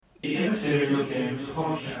The Immaterial Games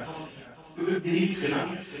Podcast with these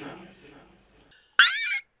guys.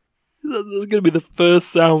 That's going to be the first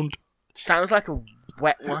sound. Sounds like a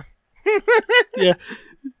wet one. Yeah.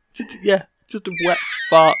 Yeah, just a wet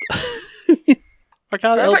fart. I can't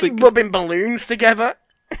Sounds help like it. rubbing balloons together.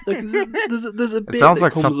 There's a bit It sounds that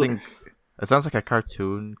like comes something. up. It sounds like a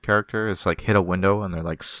cartoon character is like hit a window and they're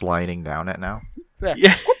like sliding down it now.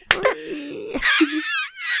 Yeah.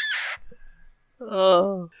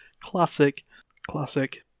 Oh, classic.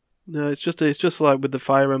 No, it's just like with the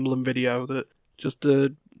Fire Emblem video that just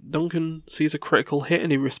Duncan sees a critical hit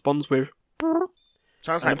and he responds with.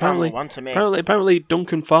 Sounds And like Formula 1 to me. Apparently,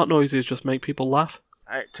 Duncan fart noises just make people laugh.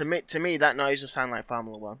 To me, that noise will sound like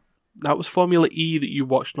Formula 1. That was Formula E that you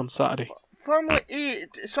watched on Saturday. Formula E,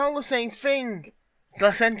 it's all the same thing.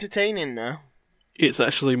 Less entertaining though. It's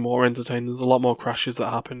actually more entertaining. There's a lot more crashes that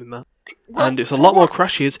happen in that. Well, And it's a for lot more what?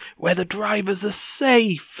 crashes where the drivers are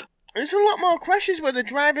safe. There's a lot more crashes where the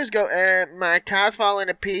drivers go, my car's falling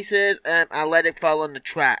to pieces, I let it fall on the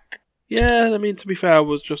track. Yeah, I mean, to be fair, I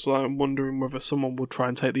was just like wondering whether someone would try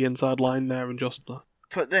and take the inside line there and just...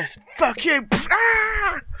 Put this, fuck you!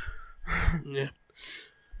 Ah! yeah.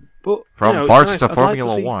 But, From you know, it's farts nice. to I'd like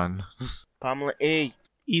Formula see- 1. Formula E.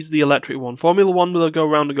 He's the electric one. Formula 1 will go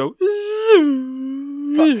round and go...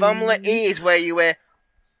 Formula E is where you wear...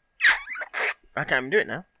 I can't even do it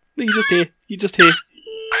now. You just hear...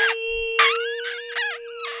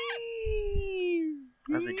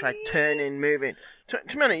 As they try turning, moving. To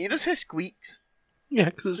be honest, you just hear squeaks. Yeah,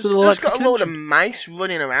 because it's There's an just electric got a load of engine. mice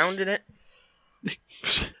running around in it.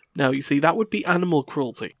 Now, you see, that would be animal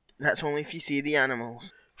cruelty. That's only if you see the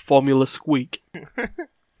animals. Formula Squeak.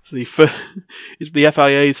 It's the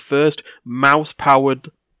FIA's first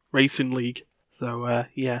mouse-powered racing league. So,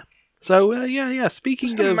 yeah. So, yeah. Speaking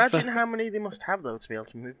Just of... imagine how many they must have, though, to be able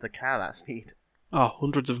to move the car that speed.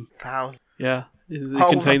 hundreds of them. Thousands. Yeah. It Oh,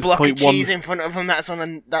 contains a block of 0.1... cheese in front of them that's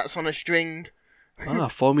on a string.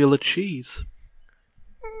 Formula Cheese.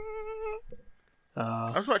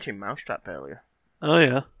 I was watching Mousetrap earlier. Oh,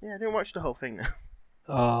 yeah. Yeah, I didn't watch the whole thing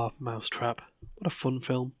now. Mousetrap. What a fun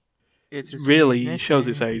film. It Really shows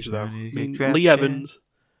its age, though. I mean, Lee Evans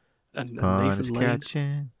and Nathan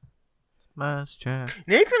Lane.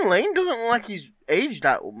 Nathan Lane doesn't look like he's aged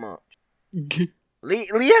that much.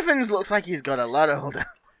 Lee Evans looks like he's got a lot older.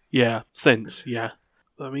 Yeah, since, yeah.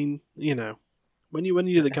 I mean, you know, when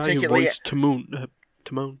you're the guy who Take it, voiced Timon,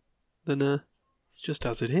 then it's just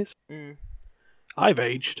as it is. Mm. I've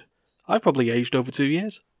aged. I've probably aged over 2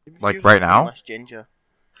 years. Like You've right got now? less ginger.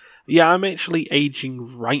 Yeah, I'm actually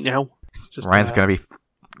aging right now. It's just, Ryan's gonna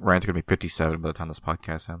be 57 by the time this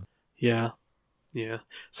podcast ends. Yeah.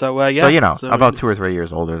 So, yeah. So you know, so, about 2 or 3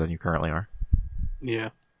 years older than you currently are. Yeah.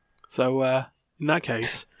 So, in that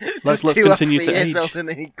case, Just let's 2 or continue 3 to years age. older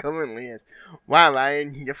than he currently is. Wow,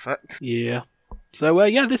 Ryan, you're fucked. Yeah. So,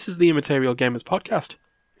 yeah, this is the Immaterial Gamers podcast.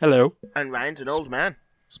 Hello. And Ryan's an old man.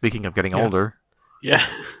 Speaking of getting Yeah. older, Yeah.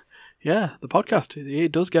 Yeah, the podcast.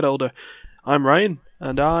 It does get older. I'm Ryan,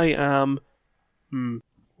 and I am...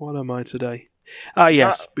 what am I today?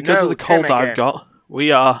 Yes, because no, of the cold Tim that I've again. got,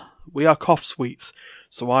 we are cough sweets.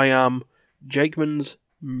 So I am Jakeman's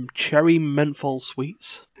cherry menthol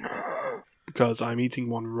sweets, because I'm eating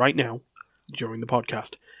one right now during the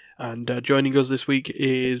podcast. And joining us this week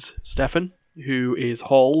is Stefan, who is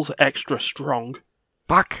Hall's Extra Strong.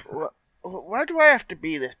 fuck. Why do I have to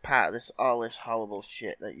be this part of all this horrible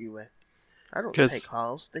shit that you wear? I don't 'Cause- take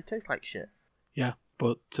halls. They taste like shit. Yeah,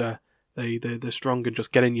 but they're strong and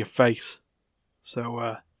just get in your face.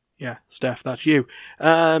 So yeah, Steph, that's you.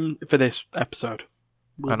 For this episode.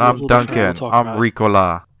 And I'm Duncan. I'm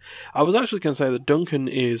Ricola. I was actually going to say that Duncan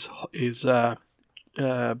is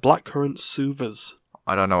blackcurrant soothers.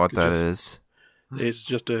 I don't know what that Just- is.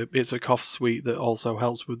 It's a cough sweet that also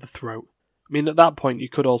helps with the throat. I mean, at that point, you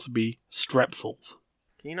could also be strepsils.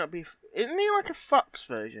 Can you not be... Isn't he like a fox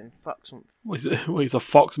version? Fox something? He's a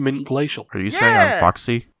fox mint glacial. Are you saying I'm Yeah.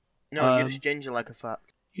 foxy? No, you're just ginger like a fox.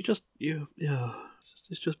 It's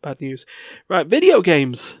just bad news. Right, video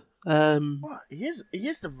games. What? He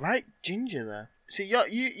is the right ginger there. So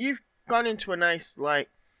you've gone into a nice, like,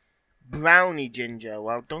 brownie ginger,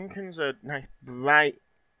 while Duncan's a nice, bright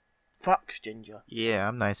fox ginger. Yeah,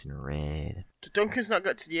 I'm nice and red. Duncan's not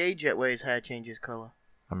got to the age yet where his hair changes colour.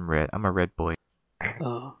 I'm red. I'm a red boy.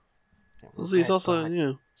 He's also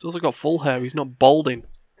got full hair. He's not balding.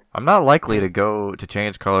 I'm not likely to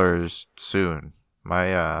change colors soon.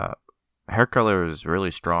 My hair color is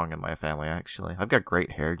really strong in my family, actually. I've got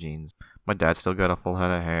great hair genes. My dad's still got a full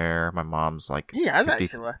head of hair. My mom's like He has 50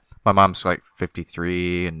 actually. My mom's like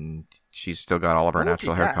 53, and she's still got all of her How old natural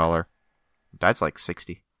your hair dad? color. Dad's like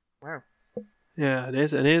 60. Yeah, it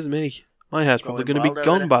is. It is me. My hair's probably Going going to be bald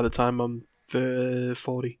gone already. by the time I'm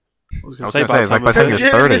 40. I was I going was to say gonna by say, the it's like time by I'm the time So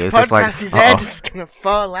you're 30. during 30, this it's just like, podcast, his head uh-oh. is gonna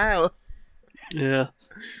fall out. Yeah.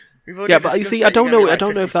 We've already Yeah, but you discussed see, that I don't you're gonna know. be I like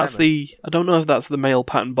don't know if that's 57. I don't know if that's the male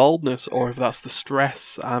pattern baldness or if that's the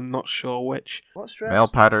stress. I'm not sure which. What stress? Male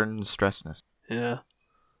pattern stressness. Yeah.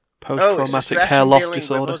 Oh, it's the Post-traumatic stress hair from loss dealing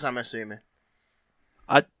disorder. with us, I'm assuming.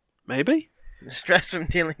 Maybe. The stress from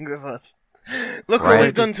dealing with us. Look what Right.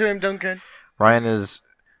 we've done to him, Duncan. Ryan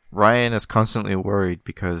is constantly worried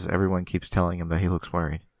because everyone keeps telling him that he looks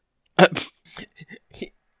worried.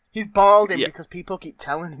 He's balding Yeah. because people keep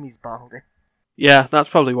telling him he's balding. Yeah, that's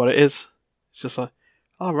probably what it is. It's just like,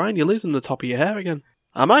 oh, Ryan, you're losing the top of your hair again.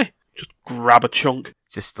 Am I? Just grab a chunk.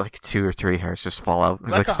 Just like 2 or 3 hairs just fall out. He's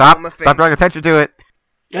like like, a stop! Homer thing. Stop drawing attention to it!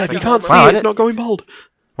 Yeah, if Like you a can't Homer. see Wow, it, it's not going bald.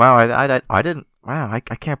 Wow, I didn't. Wow, I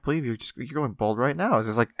can't believe you're going bald right now. It's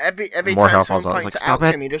just like Every More time hair someone falls out. I was points like, it stop out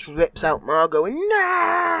it. to him, he just rips out more, going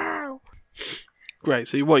no. Great,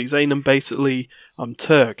 so what, you're saying I'm basically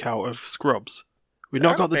Turk out of Scrubs? We've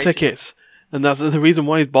not Yeah, got the basically. tickets. And that's the reason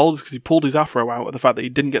why he's bald is because he pulled his afro out of the fact that he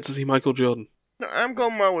didn't get to see Michael Jordan. No, I'm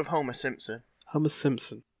going more with Homer Simpson. Homer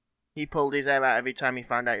Simpson. He pulled his hair out every time he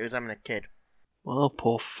found out he was having a kid. Well,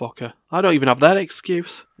 poor fucker. I don't even have that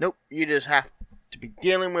excuse. Nope, you just have to be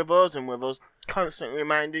dealing with us and with us constantly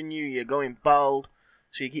reminding you you're going bald,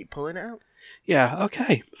 so you keep pulling it out. Yeah,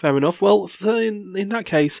 okay, fair enough. Well, in that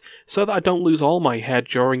case, so that I don't lose all my hair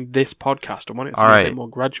during this podcast, I want it to be a Alright. bit more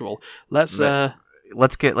gradual. Let's,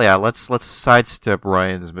 let's sidestep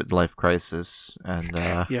Ryan's midlife crisis and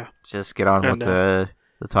Yeah. just get on And, with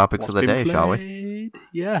the topics what's of the been day, shall we? played?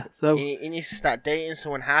 Yeah, so He needs to start dating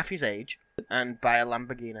someone half his age and buy a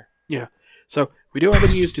Lamborghini. we do have a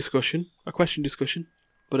news discussion, a question discussion,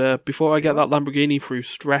 but before I get that Lamborghini through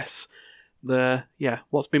stress,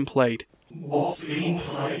 what's been played? What's being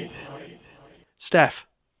played? Steph,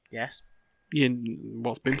 Yes?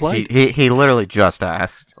 what's been played? He literally just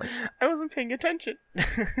asked. Like, I wasn't paying attention.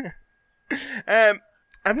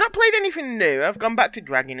 I've not played anything new. I've gone back to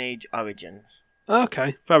Dragon Age Origins.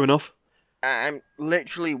 Okay, fair enough. I'm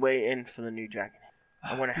literally waiting for the new Dragon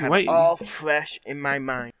Age. I want to You're have waiting? it all fresh in my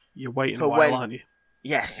mind. You're waiting For a while, when- aren't you?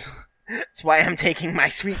 Yes. That's why I'm taking my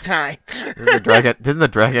sweet time. didn't the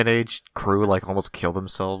Dragon Age crew like almost kill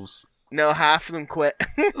themselves? No, half of them quit.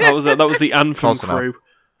 That was the Anthem Close enough. crew.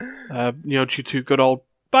 Due to good old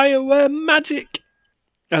Bioware magic,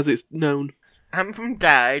 as it's known. Anthem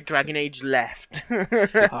died, Dragon Age left.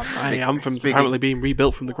 Anthem's speaking- apparently being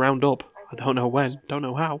rebuilt from the ground up. I don't know when, don't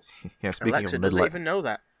know how. Yeah, speaking Alexa of doesn't midlife, even know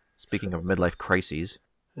that. speaking of midlife crises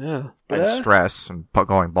Yeah, and stress and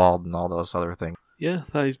going bald and all those other things. yeah,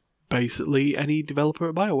 that is basically any developer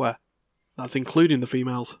at Bioware. That's including the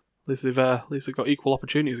females. At least they've got equal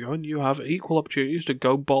opportunities going. You have equal opportunities to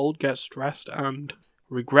go bald, get stressed, and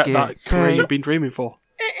regret Yeah. that career So- you've been dreaming for.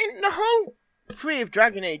 In the whole 3 of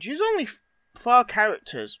Dragon Age, there's only 3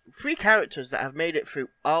 characters that have made it through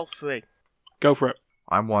all 3. Go for it.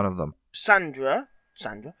 I'm one of them.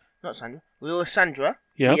 Lillisandra,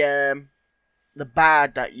 Yeah. the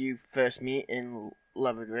bard that you first meet in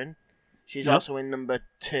Leverin. She's Yep. also in number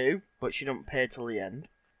 2, but she don't appear till the end.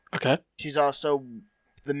 Okay. She's also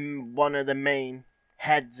one of the main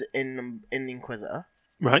heads in Inquisitor.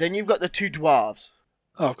 Right. Then you've got the 2 dwarves,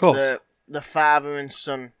 Oh, of course. the father and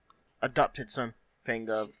son, adopted son thing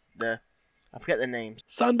of I forget their names.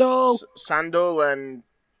 Sandal! Sandal and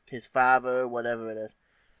his father, whatever it is,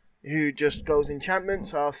 who just goes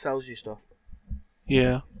enchantments or sells you stuff.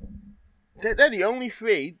 Yeah. They're the only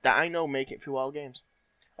 3 that I know make it through all games.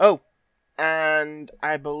 Oh, and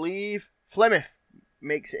I believe Flemeth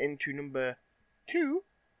makes it into number 2.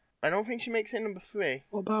 I don't think she makes it number 3.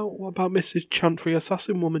 What about Mrs. Chantry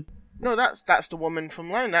Assassin Woman? No, that's the woman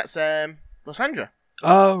from Line. That's Lysandra.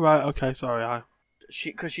 Oh, right, okay, sorry.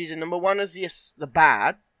 Because she's in number 1 as the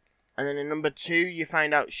bad, and then in number 2 you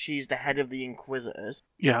find out she's the head of the Inquisitors,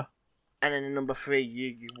 Yeah, and then in number 3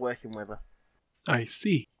 you're working with her, I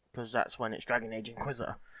see. because that's when it's Dragon Age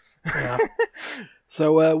Inquisitor. Yeah.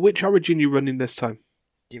 So, which origin you running this time?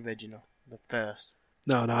 The original, the first.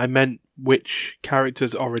 No, I meant which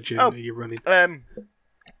character's origin Oh. are you running?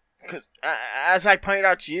 Because as I pointed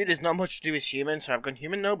out to you, there's not much to do with human, so I've gone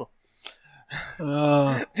human noble.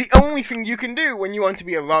 The only thing you can do when you want to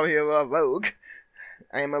be a warrior or a rogue,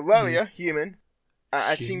 I am a warrior, human.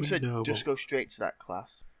 I seem to Human noble. just go straight to that class,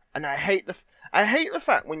 and I hate the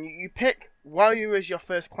fact when you pick warrior as your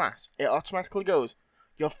first class, it automatically goes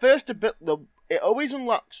your first ability. It always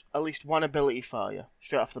unlocks at least one ability for you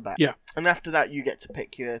straight off the bat. Yeah. And after that, you get to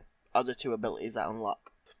pick your other 2 abilities that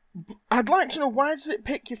unlock. I'd like to know, why does it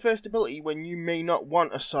pick your first ability when you may not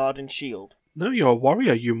want a sword and shield? No, you're a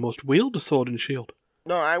warrior. You must wield a sword and shield.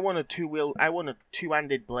 No, I want a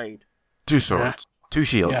two-handed blade. 2 swords. 2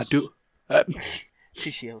 shields. Yeah, do.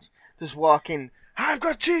 2 shields. Just walking. I've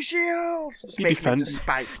got 2 shields. Just You making defend- it to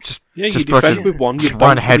spike. Yeah, you Just defend fucking- with one. Just You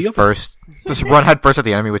run bounce with head the other. first. Just run head first at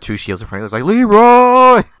the enemy with 2 shields in front of you. It's like,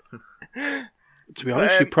 Leroy! To be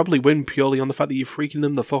honest, you probably win purely on the fact that you're freaking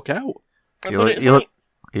them the fuck out.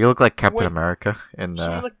 You look like Captain Wait, America in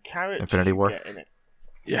some of the characters Infinity you War. get in it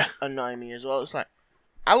Yeah. annoy me as well. It's like,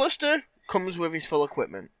 Alistair comes with his full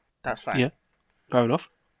equipment. That's fine. Yeah. Fair enough.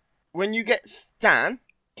 When you get Stan,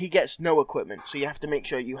 he gets no equipment, so you have to make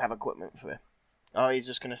sure you have equipment for him. Or he's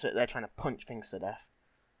just going to sit there trying to punch things to death.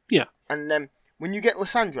 Yeah. And then, when you get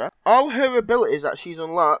Lysandra, all her abilities that she's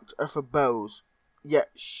unlocked are for bows, yet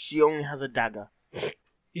she only has a dagger.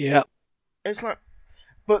 Yeah. It's like,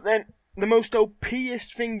 but then, the most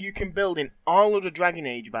OP-est thing you can build in all of the Dragon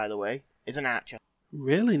Age, by the way, is an archer.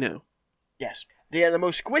 Really now? Yes. They are the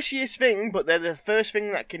most squishiest thing, but they're the first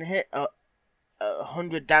thing that can hit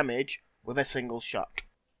 100 damage with a single shot.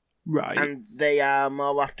 Right. And they are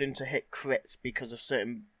more often to hit crits because of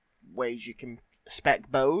certain ways you can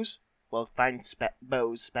spec bows. Well, find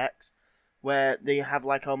bows specs, where they have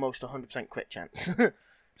like almost 100% crit chance.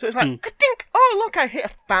 So it's like, ka-dink! Oh look, I hit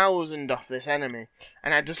 1,000 off this enemy,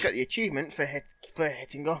 and I just got the achievement for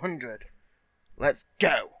hitting 100. Let's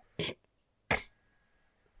go.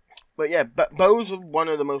 But yeah, bows are one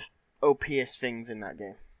of the most OP'est things in that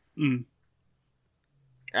game.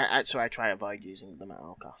 So I try to avoid using them at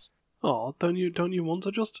all costs. Oh, don't you want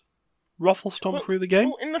to just ruffle stomp through the game?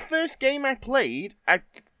 Well, in the first game I played, I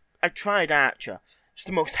tried Archer. It's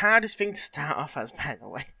the most hardest thing to start off as, by the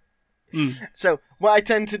way. So what I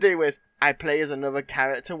tend to do is I play as another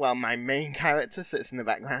character while my main character sits in the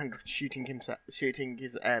background shooting himself. Shooting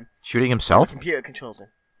The himself? computer controls him.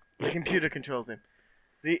 The computer controls him.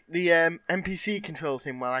 The NPC controls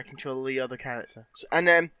him while I control the other character.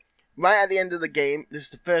 And right at the end of the game, this is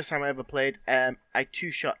the first time I ever played. I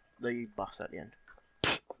 2-shot the boss at the end.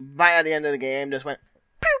 Right at the end of the game, just went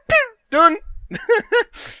pew pew done.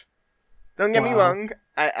 Don't get me wrong.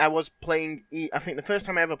 I was playing. I think the first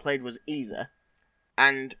time I ever played was Easer,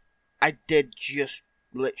 and I did just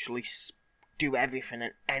literally do everything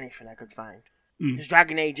and anything I could find. Because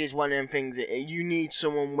Dragon Age is one of them things. You need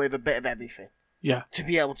someone with a bit of everything. Yeah. To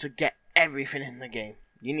be able to get everything in the game,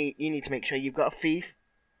 you need to make sure you've got a thief.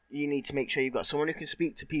 You need to make sure you've got someone who can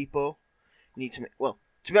speak to people. You need to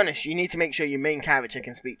to be honest, you need to make sure your main character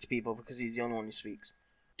can speak to people because he's the only one who speaks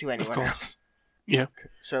to anyone else. Yeah.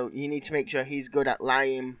 So you need to make sure he's good at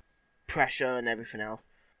lying, pressure, and everything else.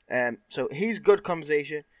 So he's good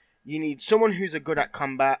conversation. You need someone who's good at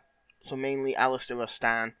combat, so mainly Alistair or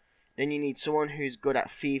Stan. Then you need someone who's good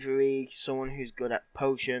at thievery, someone who's good at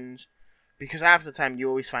potions. Because half the time you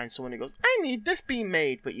always find someone who goes, I need this being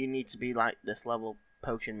made, but you need to be like this level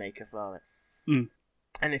potion maker for it.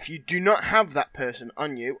 And if you do not have that person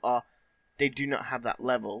on you, or they do not have that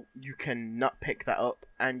level, you cannot pick that up,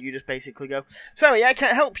 and you just basically go, sorry, I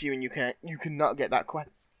can't help you, and you cannot get that quest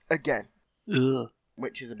again. Ugh.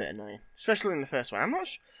 Which is a bit annoying, especially in the first one.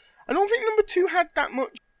 I don't think number 2 had that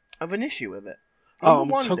much of an issue with it. Oh,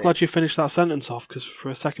 I'm so glad you finished that sentence off, because for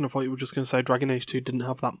a second I thought you were just going to say Dragon Age 2 didn't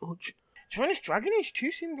have that much. To be honest, Dragon Age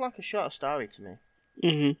 2 seemed like a shorter story to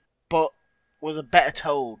me. But was a better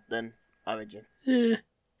told than Origin. Yeah.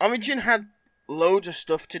 Origin had loads of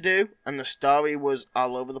stuff to do, and the story was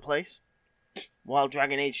all over the place. While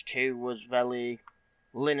Dragon Age 2 was very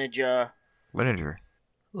linear. Linear?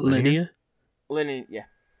 Yeah.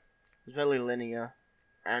 It was very linear,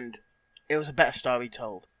 and it was a better story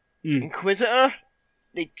told. Inquisitor,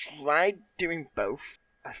 they tried doing both,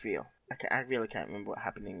 I feel. I really can't remember what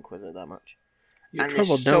happened in Inquisitor that much. You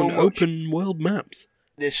travelled down open world maps.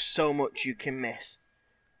 There's so much you can miss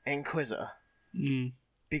in Inquisitor.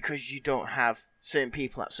 Because you don't have certain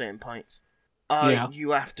people at certain points. Or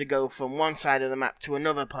you have to go from one side of the map to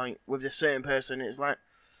another point with a certain person. It's like,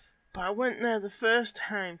 but I went there the first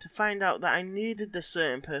time to find out that I needed this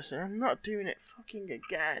certain person. I'm not doing it fucking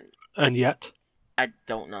again. And yet? I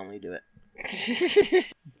don't normally do it.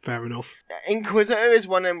 Fair enough. Inquisitor is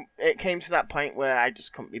one of them. It came to that point where I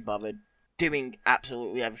just couldn't be bothered doing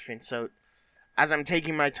absolutely everything. So, as I'm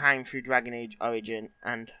taking my time through Dragon Age Origin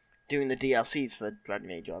and doing the DLCs for Dragon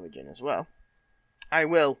Age Origin as well, I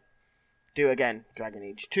will do again Dragon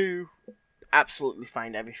Age 2, absolutely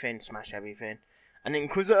find everything, smash everything, and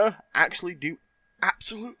Inquisitor actually do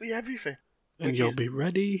absolutely everything. And you'll be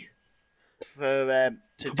ready to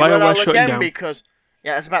do it all again because,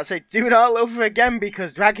 I was about to say, do it all over again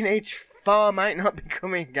because Dragon Age 4 might not be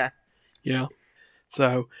coming again. Yeah.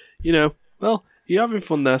 So, you're having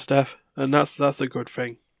fun there, Steph. and that's a good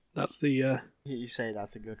thing. That's the You say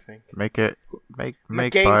that's a good thing. Make My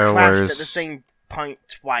game crashed BioWare's at the same point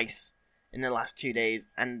twice in the last 2 days,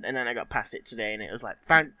 and then I got past it today, and it was like,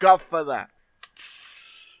 thank God for that.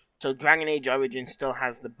 So Dragon Age Origin still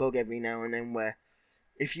has the bug every now and then where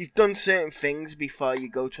if you've done certain things before you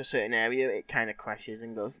go to a certain area, it kind of crashes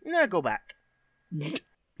and goes, no, go back.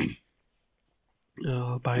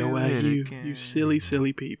 Oh, BioWare, you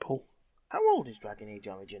silly people. How old is Dragon Age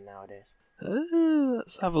Origin nowadays?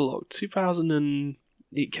 Let's have a look. 2000 and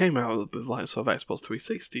it came out with like sort of Xbox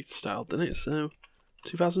 360 style, didn't it? So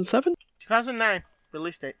 2007. 2009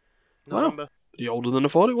 release date. November. Wow, pretty older than I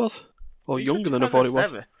thought it was, or You younger said than I thought it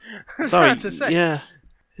was. 2007. Sorry, Hard to say.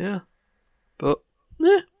 yeah, but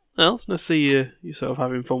well, it's nice to see you sort of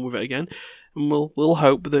having fun with it again, and we'll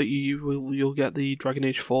hope that you'll get the Dragon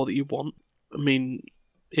Age 4 that you want. I mean,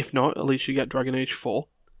 if not, at least you get Dragon Age 4,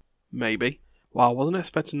 maybe. Wow, I wasn't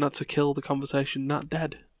expecting that to kill the conversation that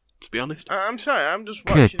dead, to be honest. I'm sorry, I'm just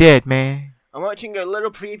watching. Good dead, man. I'm watching a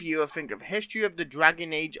little preview, I think, of History of the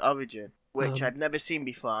Dragon Age Origin, which I've never seen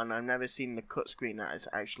before, and I've never seen the cut screen that it's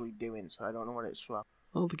actually doing, so I don't know what it's from.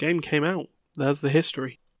 Well, the game came out. There's the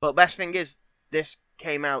history. But best thing is, this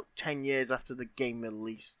came out 10 years after the game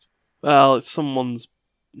released. Well, it's someone's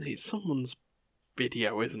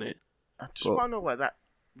video, isn't it? I just want to know where that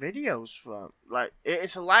video's from. Like,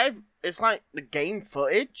 it's it's like the game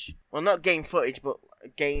footage. Well, not game footage, but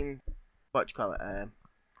game, what do you call it?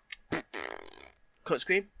 Cut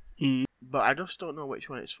screen. Mm. But I just don't know which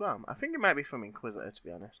one it's from. I think it might be from Inquisitor, to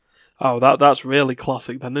be honest. Oh, that's really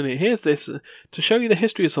classic then, isn't it? Here's this to show you the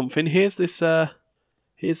history of something. Here's this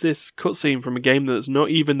cutscene from a game that's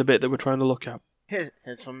not even the bit that we're trying to look at.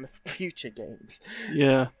 Here's from the future games.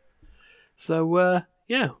 Yeah. So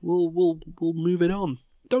yeah, we'll move it on.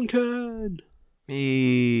 Duncan.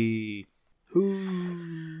 Me.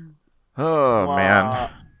 Who? Oh What? man.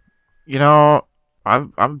 You know,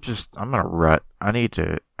 I'm in a rut. I need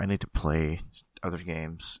to play other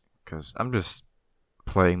games because I'm just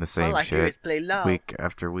playing the same All I do shit is play LOL. week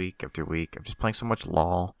after week after week. I'm just playing so much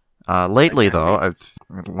LOL. Lately though,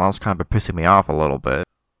 LOL's kind of been pissing me off a little bit.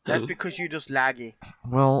 That's because you're just laggy.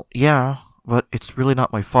 Well, yeah, but it's really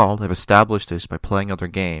not my fault. I've established this by playing other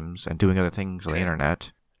games and doing other things on the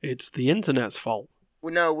internet. It's the internet's fault.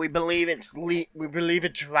 Well, no, we believe it's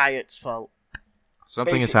Riot's fault.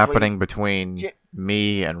 Something is Basically, happening between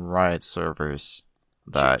me and Riot servers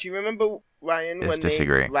that Do you remember, Ryan, is when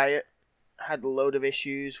disagreeing. Riot had a load of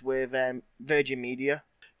issues with Virgin Media?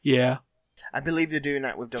 Yeah. I believe they're doing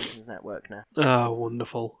that with Duncan's network now. Oh,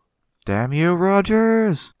 wonderful. Damn you,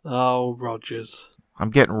 Rogers! Oh, Rogers. I'm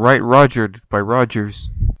getting right Rogered by Rogers.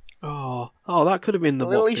 Oh, that could have been the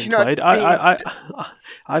Well, at what's least been you're played. not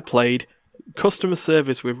I played customer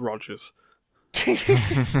service with Rogers.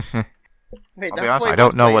 Wait, I'll be honest, I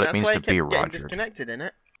don't know what it means to be Rogered. Disconnected,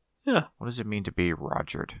 innit? Yeah. What does it mean to be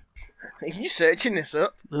Rogered? Are you searching this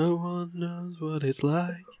up? No one knows what it's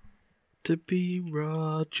like to be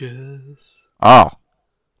Rogers. Oh.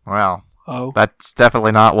 Well, Oh. that's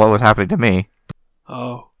definitely not what was happening to me.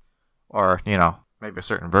 Oh. Or, maybe a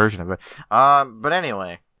certain version of it. But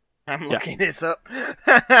anyway. I'm looking this up.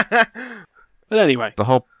 But anyway. The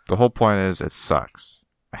whole point is it sucks.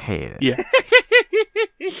 I hate it. Yeah.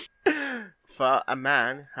 For a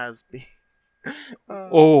man has been...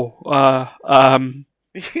 Mm-mm.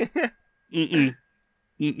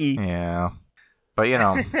 Mm-mm. Yeah. But,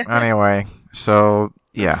 anyway. So,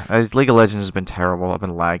 yeah. League of Legends has been terrible. I've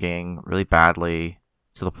been lagging really badly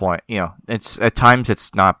to the point, it's at times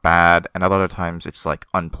it's not bad, and at other times it's, like,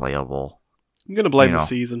 unplayable. I'm gonna blame the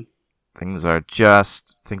season. Things are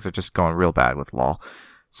just going real bad with LoL.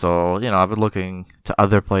 So, I've been looking to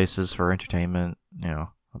other places for entertainment. I've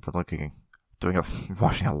been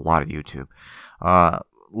watching a lot of YouTube.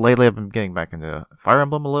 Lately I've been getting back into Fire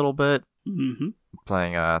Emblem a little bit. Mm-hmm.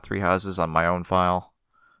 Playing Three Houses on my own file.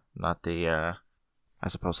 Not the,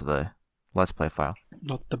 as opposed to the Let's Play file.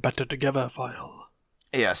 Not the Better Together file.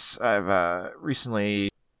 Yes, I've recently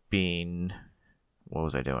been... What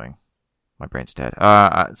was I doing? My brain's dead.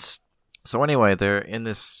 So anyway, there in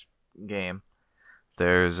this game,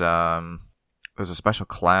 there's a special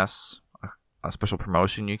class, a special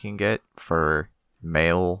promotion you can get for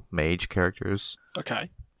male mage characters. Okay.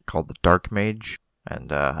 Called the Dark Mage,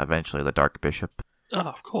 and eventually the Dark Bishop. Ah,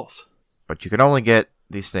 of course. But you can only get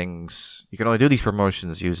these things. You can only do these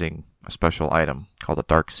promotions using a special item called a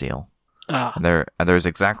Dark Seal. Ah. And there's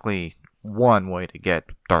exactly one way to get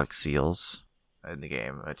Dark Seals in the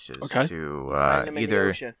game, which is to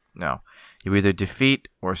you either defeat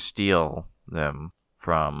or steal them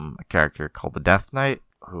from a character called the Death Knight,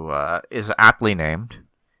 who is aptly named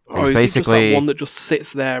Or is he just that one that just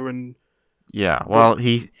sits there and... Yeah, well,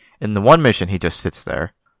 in the one mission, he just sits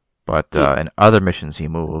there. But in other missions, he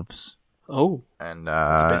moves. Oh, And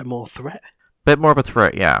it's a bit more threat. Bit more of a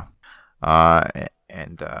threat, yeah.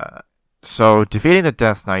 So defeating the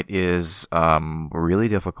Death Knight is really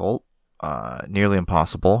difficult. Nearly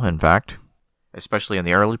impossible, in fact. Especially in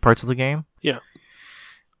the early parts of the game. Yeah.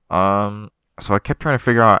 So I kept trying to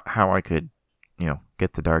figure out how I could,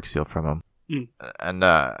 get the Dark Seal from him. Mm. And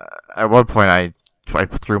at one point, I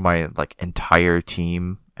threw my entire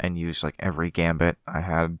team and used every gambit I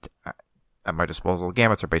had at my disposal.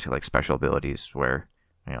 Gambits are basically special abilities where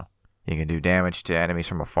you can do damage to enemies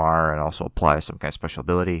from afar and also apply some kind of special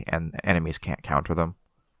ability, and enemies can't counter them.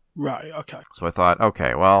 Right. Okay. So I thought,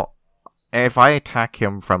 okay, well, if I attack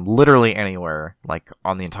him from literally anywhere,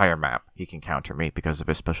 on the entire map, he can counter me because of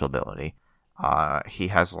his special ability. He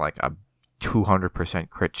has a 200%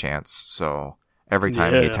 crit chance, so every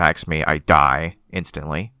time he attacks me, I die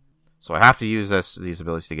instantly. So I have to use these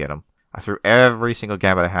abilities to get him. I threw every single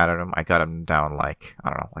gambit I had on him. I got him down I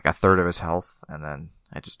don't know, a third of his health, and then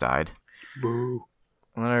I just died. Boo.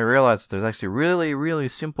 And then I realized there's actually a really, really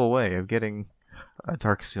simple way of getting a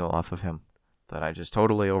Dark Seal off of him that I just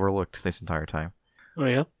totally overlooked this entire time. Oh,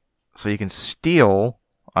 yeah? So you can steal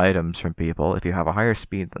items from people if you have a higher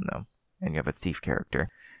speed than them, and you have a thief character.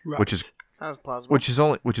 Right. Which is Sounds plausible. which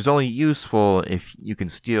is only useful if you can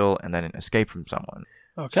steal and then escape from someone.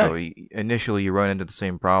 Okay. So initially you run into the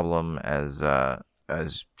same problem as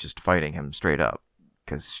just fighting him straight up,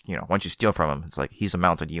 because once you steal from him, it's he's a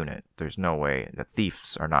mounted unit. There's no way that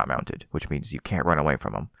thieves are not mounted, which means you can't run away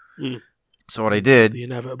from him. Mm. So what I did, The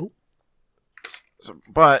inevitable.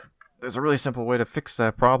 but there's a really simple way to fix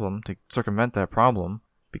that problem, to circumvent that problem,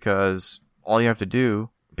 because all you have to do,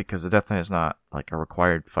 because the Death Knight is not a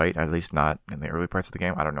required fight, at least not in the early parts of the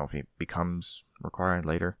game. I don't know if he becomes required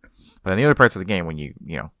later. But in the other parts of the game, when you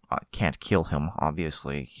can't kill him,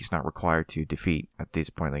 obviously, he's not required to defeat at this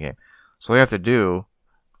point in the game. So all you have to do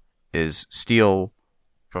is steal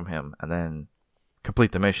from him and then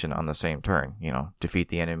complete the mission on the same turn. Defeat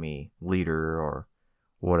the enemy leader or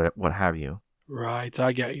what have you. Right,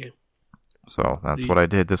 I get you. So that's what I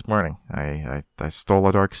did this morning. I stole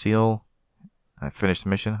a Dark Seal. I finished the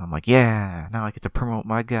mission. I'm yeah, now I get to promote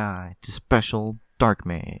my guy to Special Dark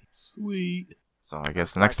Mage. Sweet. So I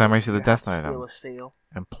guess the next time I see the Death Knight, Steal a seal.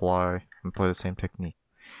 employ the same technique.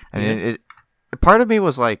 And it part of me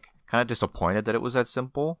was kind of disappointed that it was that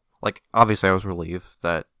simple. Obviously I was relieved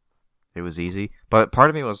that it was easy, but part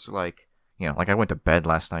of me was I went to bed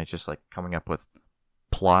last night just coming up with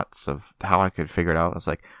plots of how I could figure it out. I was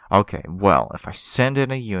okay, well, if I send in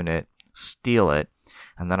a unit, steal it,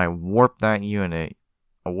 and then I warp that unit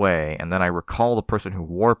away, and then I recall the person who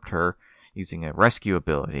warped her using a rescue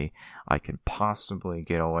ability, I could possibly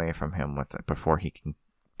get away from him with it before he can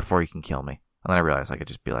kill me. And then I realized I could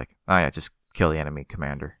just be oh yeah, just kill the enemy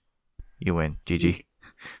commander. You win. GG.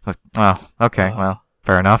 Oh, okay, well,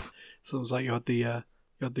 fair enough. So it was you had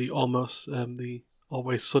the almost the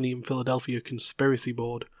Always Sunny in Philadelphia conspiracy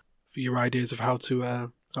board for your ideas of how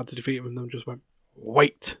to defeat him, and then just went,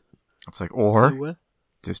 wait. It's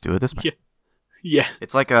just do it this way. Yeah. Yeah.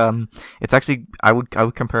 It's it's actually, I would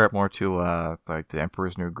compare it more to the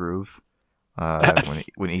Emperor's New Groove,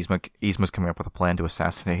 when Yzma's coming up with a plan to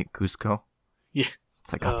assassinate Cusco. Yeah.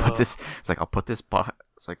 It's I'll put this box.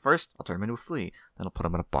 It's first I'll turn him into a flea, then I'll put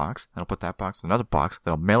him in a box, then I'll put that box in another box,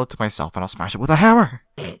 then I'll mail it to myself and I'll smash it with a hammer.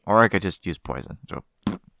 Or I could just use poison. So,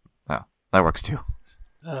 that works too.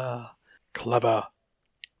 Clever.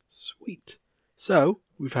 Sweet. So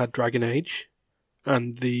we've had Dragon Age,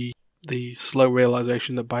 and the slow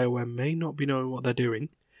realization that BioWare may not be knowing what they're doing.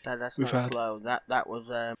 That's not slow. That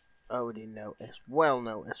was already noticed. Well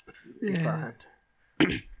noticed beforehand.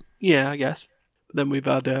 Yeah, I guess. But then we've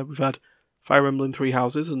had Fire Emblem Three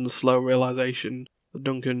Houses and the slow realization that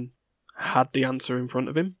Duncan had the answer in front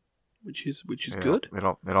of him, which is good.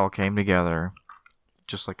 It all came together,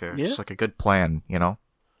 just like a good plan, Yeah.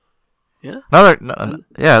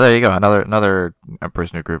 Yeah, there you go. Another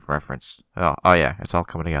Emperor's New Groove reference. Oh yeah, it's all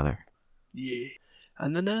coming together. Yeah.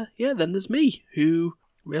 And then then there's me, who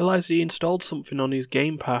realised he installed something on his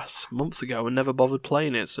Game Pass months ago and never bothered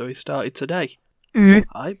playing it, so he started today.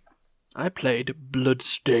 I played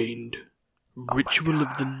Bloodstained, Ritual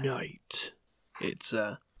of the Night. It's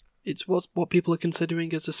what people are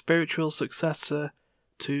considering as a spiritual successor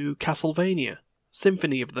to Castlevania,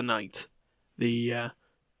 Symphony of the Night, the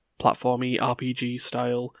platformy RPG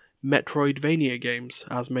style Metroidvania games,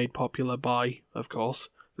 as made popular by, of course,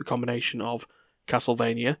 the combination of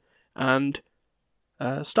Castlevania and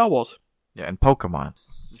Star Wars. Yeah, and Pokemon.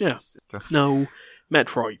 Yeah. No,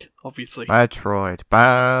 Metroid, obviously. Metroid.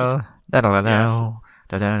 Bow.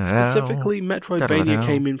 Specifically, Metroidvania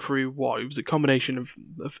came in through what? It was a combination of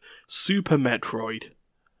Super Metroid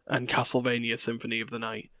and Castlevania Symphony of the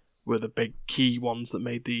Night were the big key ones that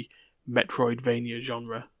made the Metroidvania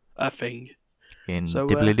genre a thing.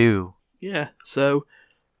 Dibbly-doo. Yeah, so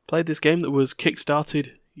played this game that was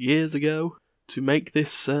kickstarted years ago to make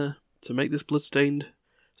this Bloodstained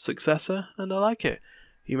successor, and I like it.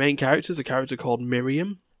 Your main character is a character called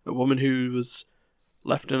Miriam, a woman who was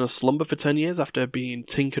left in a slumber for 10 years after being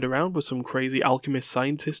tinkered around with some crazy alchemist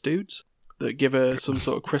scientist dudes that give her some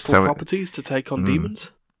sort of crystal properties to take on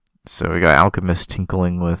demons. So we got alchemists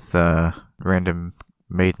tinkling with random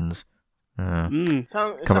maidens. Coming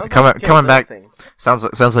back.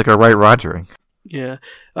 Sounds like a right Rogering. Yeah.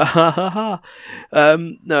 No,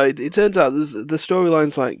 it turns out the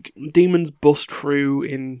storyline's like demons bust through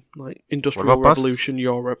in like Industrial Revolution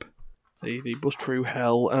Europe. They bust through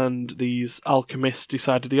hell, and these alchemists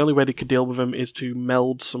decided the only way they could deal with them is to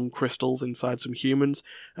meld some crystals inside some humans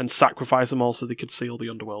and sacrifice them all so they could seal the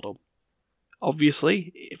underworld up.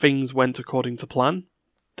 Obviously, things went according to plan.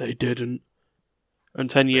 They didn't. And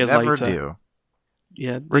 10 years never later... do.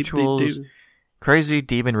 Yeah, rituals, they do. Crazy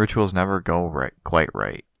demon rituals never go quite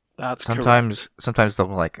right. That's Sometimes they'll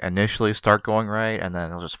like initially start going right, and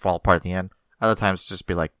then they'll just fall apart at the end. Other times just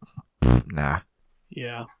be like, nah.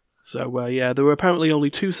 Yeah. So, there were apparently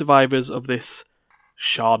only 2 survivors of this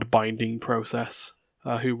shard binding process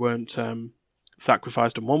who weren't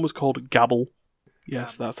sacrificed, and one was called Gabble.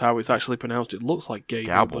 Yes, that's how it's actually pronounced. It looks like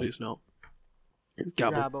Gable, but it's not. It's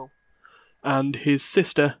Gabble. And his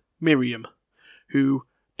sister, Miriam, who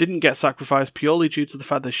didn't get sacrificed purely due to the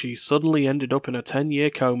fact that she suddenly ended up in a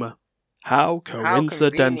 10-year coma. How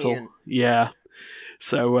coincidental. How yeah.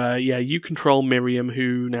 So, you control Miriam,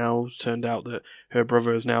 who now turned out that her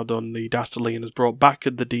brother has now done the dastardly and has brought back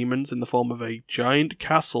the demons in the form of a giant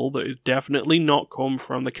castle that is definitely not come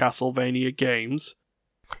from the Castlevania games.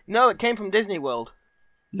 No, it came from Disney World.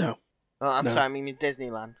 No. Oh, I'm sorry, I mean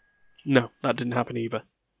Disneyland. No, that didn't happen either.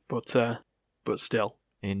 But still.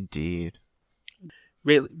 Indeed.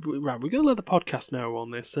 Really, right, we're going to let the podcast know on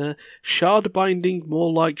this. Shard binding,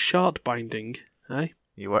 more like shard binding, eh?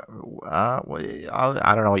 I don't know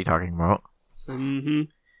what you're talking about.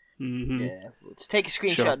 Yeah, let's take a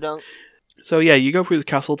screenshot, don't. So you go through the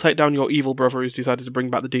castle, take down your evil brother who's decided to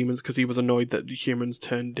bring back the demons because he was annoyed that the humans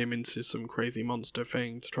turned him into some crazy monster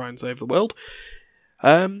thing to try and save the world.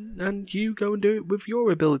 And you go and do it with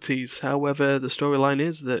your abilities. However, the storyline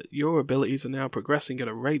is that your abilities are now progressing at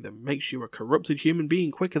a rate that makes you a corrupted human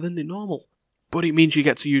being quicker than normal. But it means you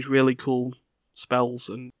get to use really cool spells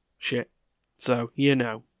and shit. So,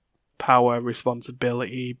 power,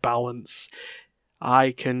 responsibility, balance.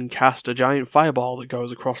 I can cast a giant fireball that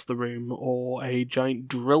goes across the room, or a giant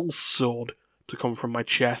drill sword to come from my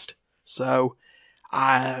chest. So,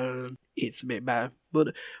 it's a bit better.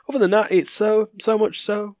 But other than that, it's so far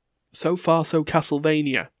so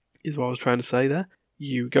Castlevania, is what I was trying to say there.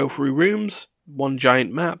 You go through rooms, one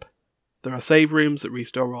giant map. There are save rooms that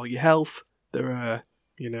restore all your health. There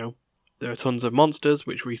are tons of monsters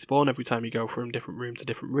which respawn every time you go from different room to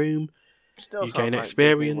different room. You gain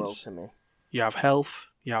experience. You have health.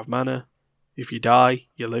 You have mana. If you die,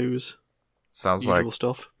 you lose. Sounds Usual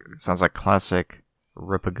stuff. Sounds like classic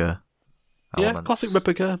Ripiga. Yeah, classic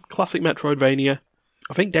Ripiga, classic Metroidvania.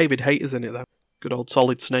 I think David Hayter's in it though. Good old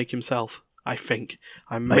Solid Snake himself. I think.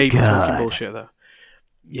 I may be talking bullshit though.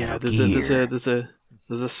 Yeah, there's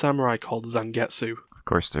a samurai called Zangetsu. Of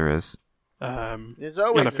course there is. There's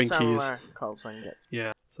always a samurai called Zangetsu.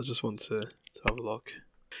 Yeah, so I just want to have a look.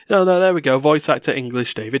 No, there we go. Voice actor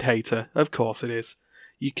English, David Hayter. Of course it is.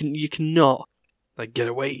 You cannot get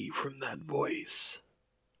away from that voice.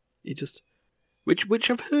 You just, which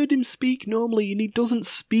I've heard him speak normally, and he doesn't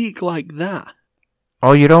speak like that.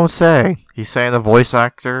 Oh, you don't say. He's saying the voice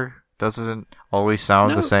actor doesn't always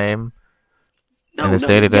sound the same in his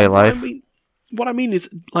day-to-day life. What I mean is,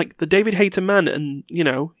 the David Hayter man, and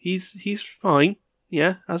he's fine,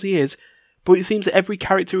 as he is. But it seems that every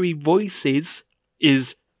character he voices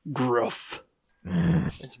is gruff.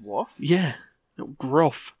 It's what? Yeah,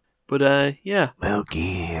 gruff. But Metal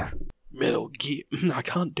Gear. I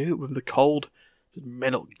can't do it with the cold.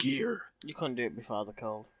 Metal Gear. You couldn't do it before the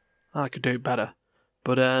cold. I could do it better.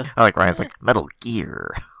 But I like Ryan's Metal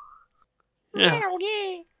Gear. Yeah.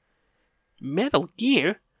 Metal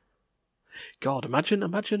Gear. God, imagine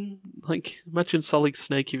Solid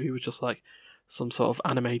Snake if he was just some sort of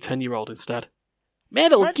anime 10-year-old instead.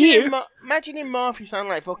 Metal Gear. Imagine him more if he sounded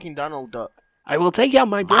like fucking Donald Duck. I will take out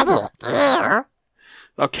my brother.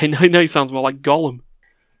 Okay, now he sounds more like Gollum.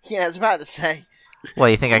 Yeah, I was about to say. What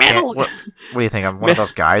do you think I can't? Milk! What do you think? I'm one of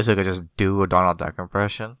those guys who could just do a Donald Duck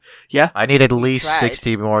impression. Yeah. I need at least tried.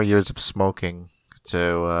 60 more years of smoking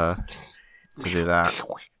to do that.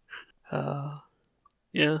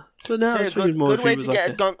 Yeah. But now So I a was thinking good, more good if way he to was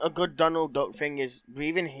get like a good Donald Duck thing is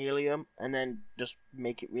breathe in helium and then just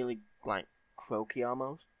make it really like croaky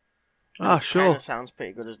almost. sure. Kind of sounds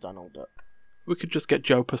pretty good as Donald Duck. We could just get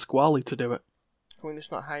Joe Pasquale to do it. Can we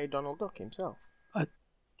just not hire Donald Duck himself?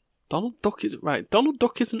 Donald Duck isn't right. Donald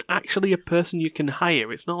Duck isn't actually a person you can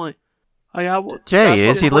hire. It's not like, Yeah, That's he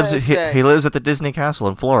is. He what lives. Blair said. He lives at the Disney Castle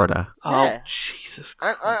in Florida. Oh, Yeah. Jesus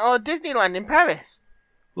Christ. Or Disneyland in Paris.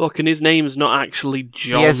 Look, and his name's not actually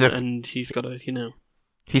John, has and he's got a,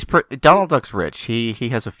 Donald Duck's rich. He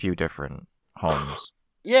has a few different homes.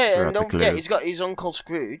 Yeah, Throughout and the don't forget, clue. he's got his Uncle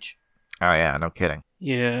Scrooge, Oh yeah, no kidding.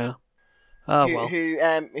 Yeah. Oh, well.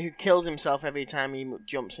 who kills himself every time he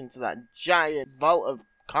jumps into that giant vault of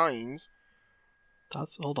coins.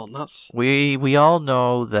 Hold on, that's... We all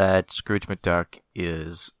know that Scrooge McDuck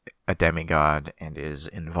is a demigod and is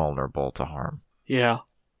invulnerable to harm. Yeah.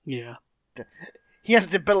 He has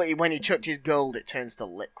the ability when he touches gold, it turns to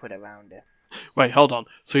liquid around him. Wait, hold on.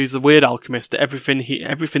 So he's a weird alchemist.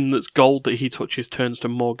 Everything that's gold that he touches turns to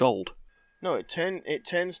more gold. No, it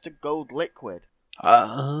turns to gold liquid.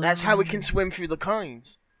 Uh, That's how he can swim through the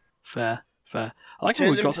coins. Fair. I like how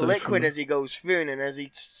Turns we got them to to this liquid from... as he goes through, and then as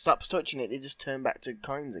he stops touching it, they just turn back to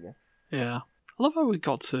coins again. Yeah. I love how we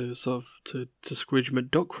got to sort of to Scrooge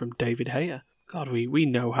McDuck from David Hayer. God, we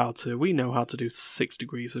know how to do 6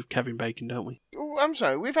 degrees of Kevin Bacon, don't we? Oh, I'm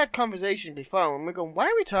sorry, we've had conversations before, and we're going, why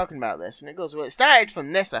are we talking about this? And it goes, well, it started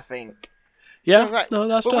from this, I think. Yeah. Right. No,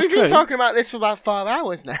 that's But we've true. been talking about this for about 5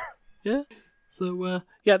 hours now. Yeah. So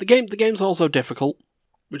the game's also difficult,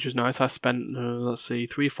 which is nice. I spent 3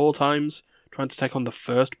 or 4 times trying to take on the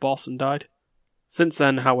first boss and died. Since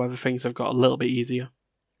then, however, things have got a little bit easier.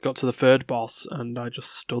 Got to the third boss and I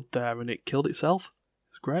just stood there and it killed itself.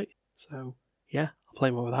 It was great. So yeah, I'll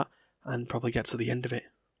play more with that and probably get to the end of it.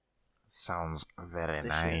 Sounds very This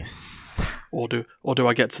nice. Or do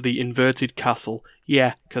I get to the inverted castle?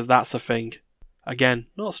 Yeah, because that's a thing. Again,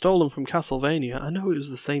 not stolen from Castlevania. I know it was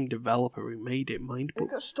the same developer who made it, mind, It but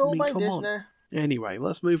got stolen by come on. Disney. Anyway,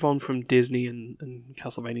 let's move on from Disney and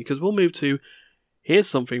Castlevania, because we'll move to... Here's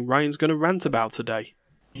something Ryan's going to rant about today.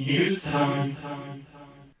 News time.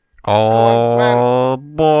 Oh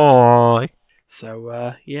boy.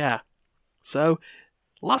 So, yeah. So,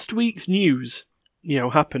 last week's news,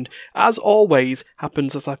 happened. As always,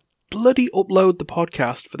 happens as I bloody upload the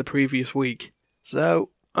podcast for the previous week. So,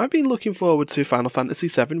 I've been looking forward to Final Fantasy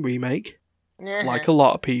VII Remake, like a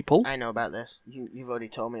lot of people. I know about this. You've already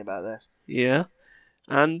told me about this. Yeah.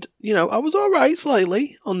 And, I was alright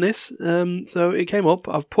slightly on this. So it came up.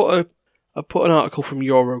 I've put an article from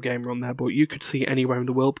Eurogamer on there, but you could see it anywhere in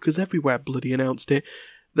the world because everywhere bloody announced it.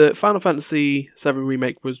 The Final Fantasy VII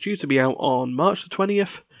Remake was due to be out on March the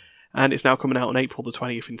 20th, and it's now coming out on April the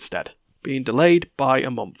 20th instead, being delayed by a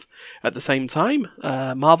month. At the same time,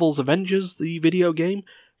 Marvel's Avengers, the video game,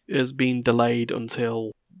 is being delayed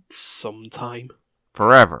until sometime.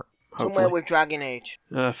 Forever. Hopefully. Somewhere with Dragon Age.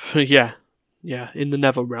 Yeah, in the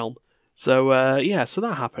Nether realm. So, so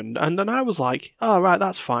that happened. And then I was like, oh, right,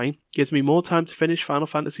 that's fine. Gives me more time to finish Final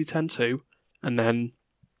Fantasy X-2, and then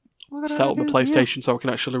set up my PlayStation so I can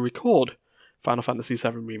actually record Final Fantasy VII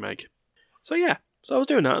Remake. So, yeah. So I was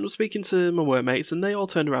doing that, and I was speaking to my workmates, and they all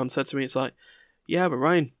turned around and said to me, it's like, yeah, but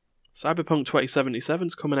Ryan, Cyberpunk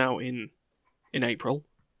 2077's coming out in April.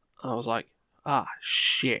 I was like,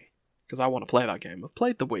 shit. Because I want to play that game. I've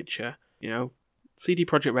played The Witcher, CD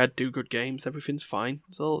Projekt Red do good games, everything's fine,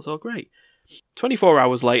 it's all great. 24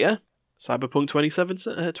 hours later, Cyberpunk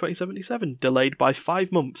 2077 delayed by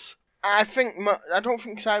 5 months. I don't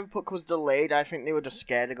think Cyberpunk was delayed. I think they were just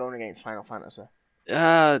scared of going against Final Fantasy.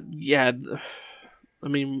 Yeah. I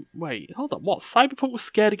mean, wait, hold on. What? Cyberpunk was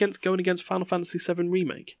scared against going against Final Fantasy VII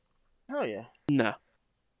Remake? Oh yeah. Nah.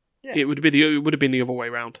 Yeah. It would have been the other way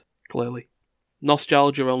round. Clearly,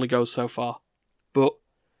 nostalgia only goes so far. But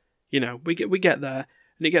we get there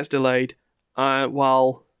and it gets delayed.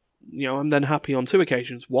 While I'm then happy on 2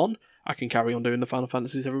 occasions. 1, I can carry on doing the Final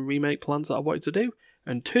Fantasy VII Remake plans that I wanted to do,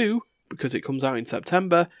 and 2, because it comes out in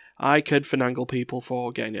September, I could finagle people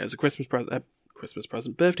for getting it as a Christmas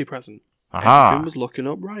present, birthday present. Aha. Everything was looking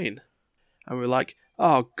up Ryan. And we're like,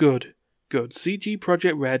 oh, good. CG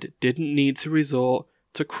Projekt Red didn't need to resort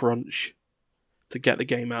to crunch to get the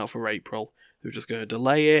game out for April. They were just going to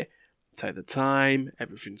delay it, take the time,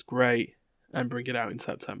 everything's great, and bring it out in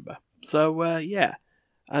September. So, yeah.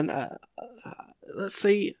 And let's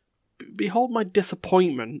see, behold my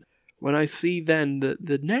disappointment when I see then that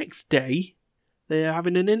the next day they're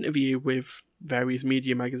having an interview with various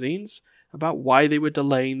media magazines about why they were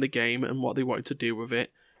delaying the game and what they wanted to do with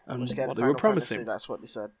it and Scared what of they were Final promising. Fantasy, that's what they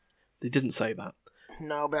said. They didn't say that.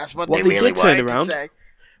 No, but that's what What they they really did turn wanted around- to say.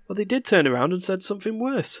 Well, they did turn around and said something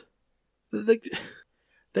worse.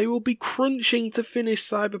 They will be crunching to finish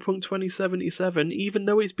Cyberpunk 2077, even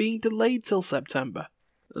though it's being delayed till September.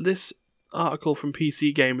 This article from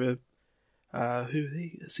PC Gamer,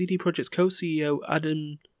 CD Projekt's co-CEO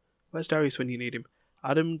Adam, where's Darius when you need him?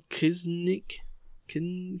 Adam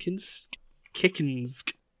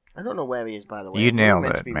Kikinsk. I don't know where he is, by the way. You We were nailed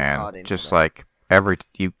meant to it, be man. recording Just today. like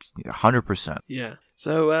 100%. Yeah.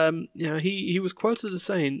 So, he was quoted as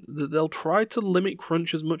saying that they'll try to limit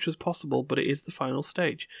crunch as much as possible, but it is the final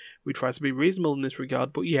stage. We try to be reasonable in this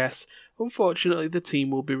regard, but yes, unfortunately the team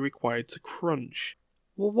will be required to crunch.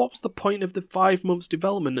 Well, what's the point of the 5 months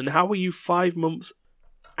development, and how are you 5 months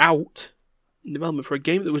out in development for a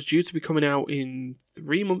game that was due to be coming out in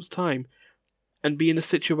 3 months' time, and be in a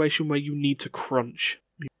situation where you need to crunch?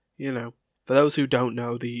 You know, for those who don't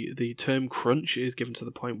know, the term crunch is given to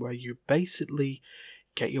the point where you basically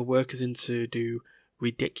get your workers in to do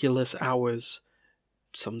ridiculous hours,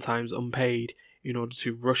 sometimes unpaid, in order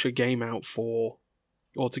to rush a game out for,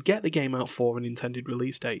 or to get the game out for an intended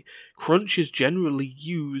release date. Crunch is generally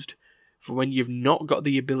used for when you've not got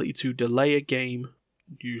the ability to delay a game,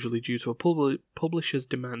 usually due to a publisher's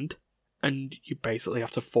demand, and you basically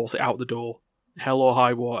have to force it out the door, hell or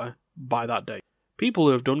high water, by that date. People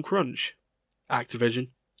who have done crunch: Activision,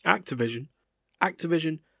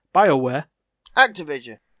 BioWare,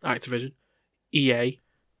 Activision. EA,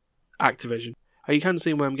 Activision. Are you kind of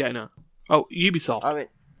seeing where I'm getting at? Oh, Ubisoft.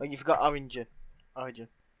 Oh, you forgot Origin.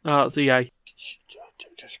 Oh, it's EA.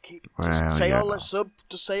 Just keep. Well, say yeah. all the subs.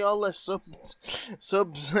 Just say all the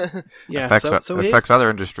subs. Yeah, affects so here's- affects other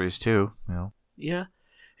industries too. You know. Yeah,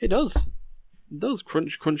 it does. It does.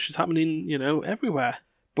 Crunch is happening, everywhere.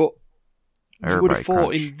 But you would have Everybody thought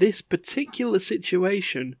crunch. in this particular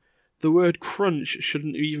situation, the word crunch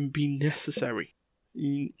shouldn't even be necessary.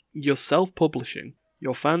 You're self-publishing.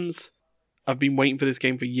 Your fans have been waiting for this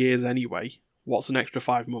game for years anyway. What's an extra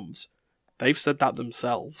 5 months? They've said that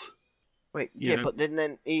themselves. Wait, You yeah, know. but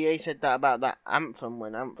then EA said that about that Anthem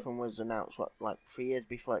when Anthem was announced, 3 years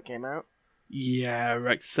before it came out? Yeah,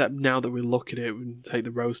 except now that we look at it and take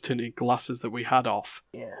the rose-tinted glasses that we had off,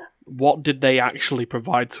 Yeah. what did they actually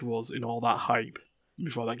provide to us in all that hype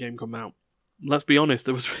before that game came out? Let's be honest,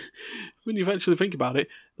 there was, when you actually think about it,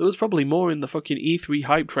 there was probably more in the fucking E3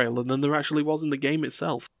 hype trailer than there actually was in the game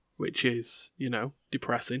itself, which is,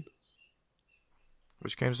 depressing.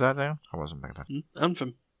 Which game's that now? I wasn't paying attention.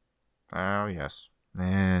 Anthem. Oh yes.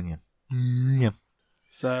 And yeah.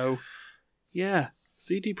 So, yeah,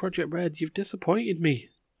 CD Projekt Red, you've disappointed me.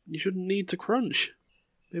 You shouldn't need to crunch.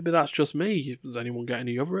 Maybe that's just me. Does anyone get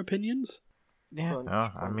any other opinions? Yeah. Crunch, No, I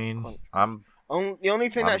crunch, mean, crunch. The only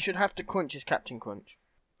thing I'm- that should have to crunch is Captain Crunch.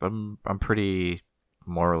 I'm pretty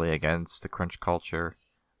morally against the crunch culture.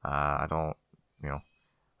 I don't,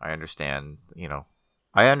 I understand,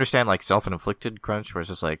 I understand like self-inflicted crunch, where it's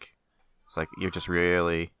just like, you're just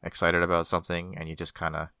really excited about something and you just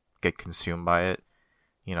kind of get consumed by it.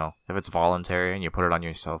 If it's voluntary and you put it on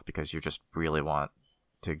yourself because you just really want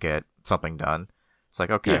to get something done, it's like,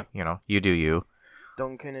 okay, you do you.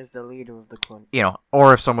 Duncan is the leader of the crunch.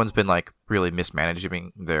 Or if someone's been like really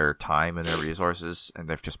mismanaging their time and their resources and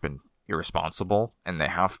they've just been irresponsible and they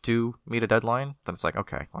have to meet a deadline, then it's like,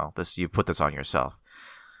 okay, well, you put this on yourself.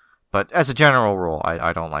 But as a general rule,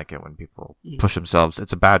 I don't like it when people push themselves.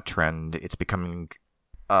 It's a bad trend. It's becoming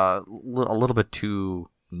a little bit too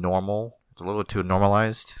normal. It's a little bit too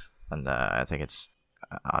normalized, and I think it's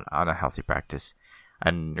on a healthy practice.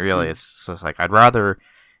 And really, it's just like, I'd rather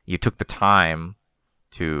you took the time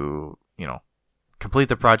to, complete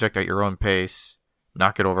the project at your own pace,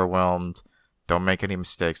 not get overwhelmed, don't make any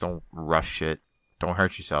mistakes, don't rush it, don't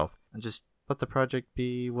hurt yourself, and just let the project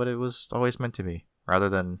be what it was always meant to be, rather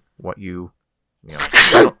than what you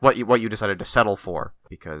decided to settle for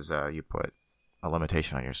because you put a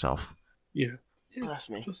limitation on yourself. Yeah. That's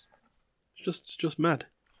me. Just mad.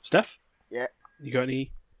 Steph? Yeah. You got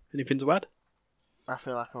anything to add? I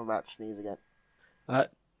feel like I'm about to sneeze again.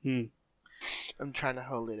 I'm trying to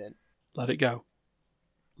hold it in. Let it go.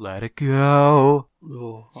 Let it go.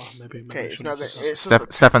 Oh, maybe Okay, I it's shouldn't not say that. that. It's just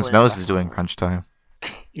a Stefan's tickling nose back. is doing crunch time.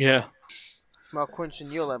 Yeah. It's more crunch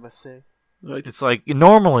than you'll ever see. Right. It's like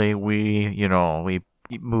normally we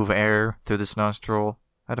move air through this nostril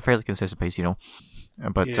at a fairly consistent pace,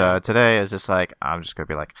 But Yeah. today is just like, I'm just gonna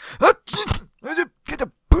be like,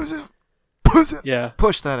 Yeah.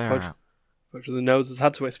 push that air Push. out. Unfortunately, the nose has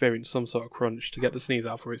had to experience some sort of crunch to get the sneeze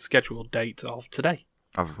out for its scheduled date of today.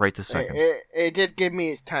 Of right this second. It did give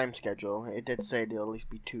me its time schedule. It did say there'll at least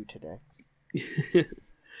be 2 today.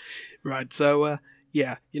 Right, so,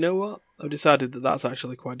 yeah, you know what? I've decided that that's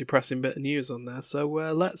actually quite a depressing bit of news on there, so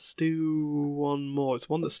let's do one more. It's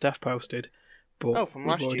one that Steph posted, but from we've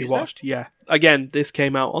last already Tuesday? watched. Yeah. Again, this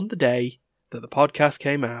came out on the day that the podcast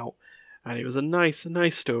came out, and it was a nice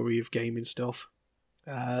story of gaming stuff.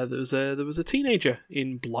 There was a teenager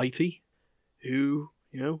in Blighty who,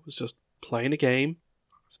 was just playing a game,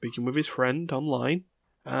 speaking with his friend online,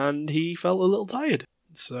 and he felt a little tired.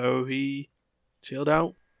 So he chilled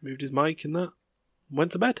out, moved his mic and that, and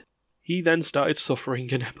went to bed. He then started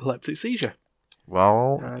suffering an epileptic seizure.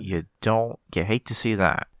 Well, you hate to see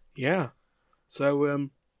that. Yeah. So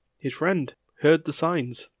his friend heard the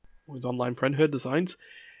signs. His online friend heard the signs,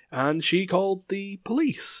 and she called the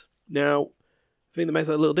police. Now, the thing that makes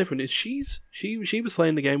that a little different is she was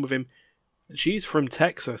playing the game with him, and she's from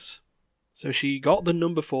Texas. So she got the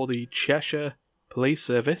number for the Cheshire Police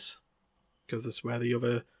Service, because that's where the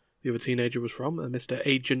other teenager was from, Mr.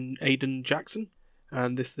 Aiden Jackson.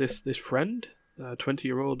 And this friend,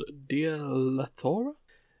 20-year-old Dia Lathora,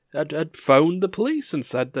 had phoned the police and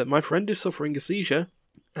said that my friend is suffering a seizure,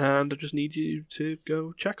 and I just need you to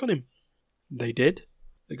go check on him. They did.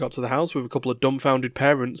 They got to the house with a couple of dumbfounded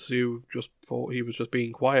parents who just thought he was just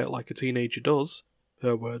being quiet like a teenager does.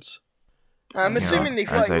 Her words. I'm assuming they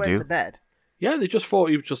thought he went to bed. Yeah, they just thought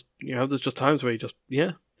he was just, there's just times where he just,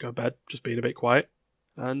 go to bed, just being a bit quiet.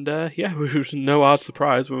 And, it was no hard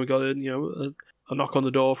surprise when we got in, a knock on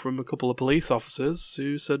the door from a couple of police officers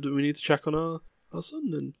who said that we need to check on our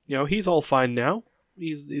son. And, he's all fine now.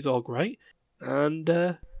 He's all great.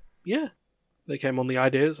 And, they came on the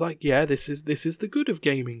idea, it's like, this is the good of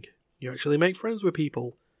gaming. You actually make friends with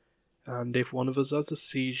people. And if one of us has a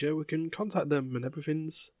seizure, we can contact them and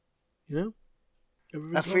everything's, everything's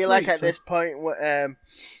I feel like at this point,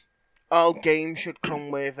 all games should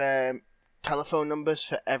come with telephone numbers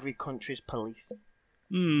for every country's police.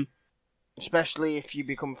 Especially if you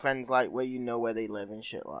become friends, like, where you know where they live and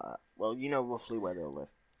shit like that. Well, you know roughly where they'll live.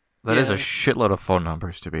 That is a shitload of phone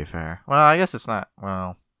numbers, to be fair. Well, I guess it's not,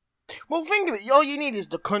 well, think of it. All you need is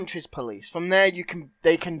the country's police. From there,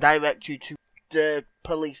 they can direct you to the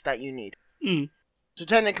police that you need. So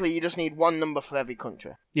technically, you just need one number for every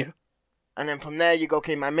country. Yeah. And then from there, you go,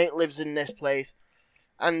 okay, my mate lives in this place.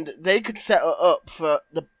 And they could set it up for,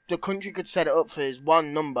 the country could set it up for his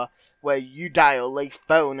one number where you dial, they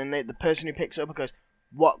phone, and the person who picks it up goes,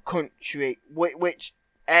 what country, which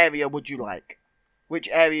area would you like? Which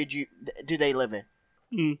area do they live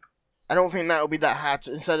in? I don't think that would be that hard,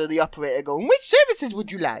 instead of the operator going, which services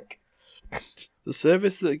would you like? The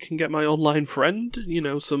service that can get my online friend,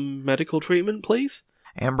 some medical treatment, please?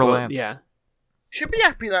 Ambulance. Yeah. Should be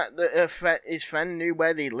happy that his friend knew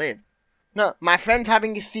where they live. No, my friend's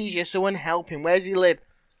having a seizure, someone help him. Where does he live?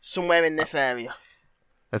 Somewhere in this area.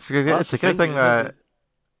 It's a good thing that,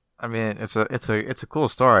 I mean, it's a cool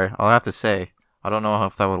story. I'll have to say, I don't know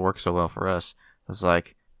if that would work so well for us. It's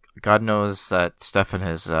like, God knows that Stefan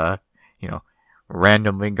has,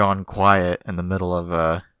 randomly gone quiet in the middle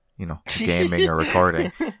of, gaming or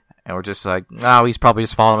recording. And we're just like, he's probably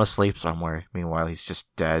just fallen asleep somewhere. Meanwhile, he's just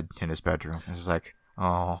dead in his bedroom. It's like,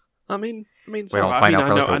 oh. I mean, we don't find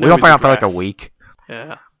out for like a week.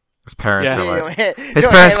 Yeah. His parents are Yeah, like, his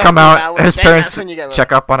parents come out. His parents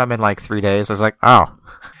check up on him in like 3 days. I was like, oh,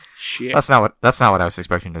 shit. That's not what I was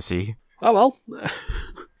expecting to see. Oh well.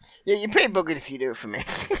 Yeah, you're pretty buggered if you do it for me.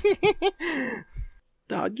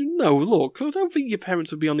 No, look, I don't think your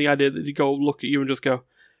parents would be on the idea that you go look at you and just go,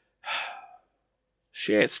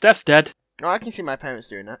 shit, Steph's dead. No, I can see my parents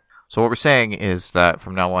doing that. So what we're saying is that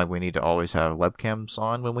from now on we need to always have webcams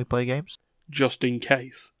on when we play games? Just in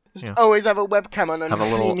case. Just always have a webcam on and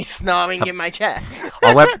see me snoring in my chair.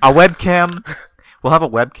 A webcam. We'll have a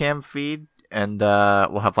webcam feed, and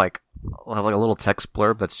we'll have like a little text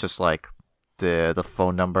blurb that's just like the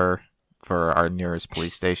phone number for our nearest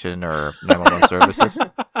police station or 911 services.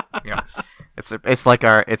 Yeah, it's like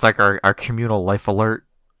our communal life alert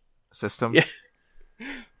system. Yeah.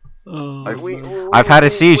 I've had a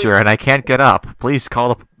seizure and I can't get up. Please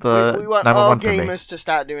call the we want 911 all for me. gamers to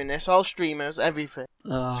start doing this. All streamers, everything.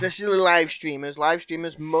 Especially live streamers. Live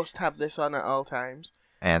streamers must have this on at all times.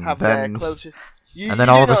 And have then, their closest. and then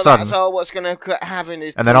all of a sudden, that's all what's going to happen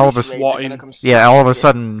is. And then all of a swatting. All of a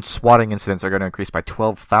sudden, swatting incidents are going to increase by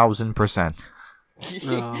 12,000%.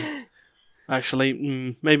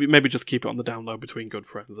 Actually, maybe just keep it on the down low between good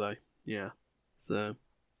friends, eh? Yeah. So,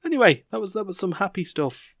 anyway, that was some happy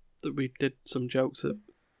stuff that we did some jokes at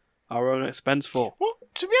our own expense for. Well,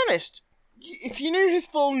 to be honest, If you knew his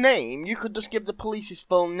full name, you could just give the police his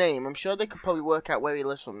full name. I'm sure they could probably work out where he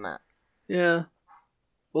lives from that. Yeah.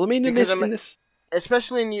 Well, I mean, in Because, this,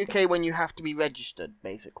 especially in the UK when you have to be registered,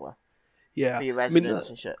 basically, yeah. for your residence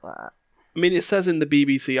and shit like that. I mean, it says in the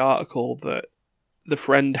BBC article that the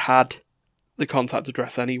friend had the contact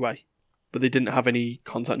address anyway, but they didn't have any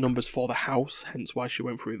contact numbers for the house, hence why she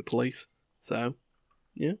went through the police. So,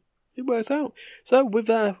 yeah, it works out. So, with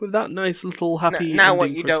that nice little happy Now ending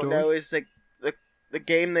what you for a don't story, know is the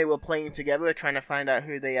game they were playing together are trying to find out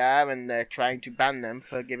who they are, and they're trying to ban them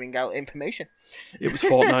for giving out information. it was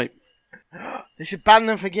Fortnite. They should ban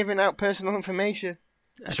them for giving out personal information.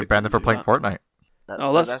 You should ban them for playing Fortnite.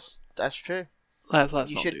 That's true. Let's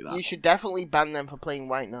You not should do that. you should definitely ban them for playing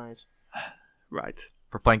White Noise. Right.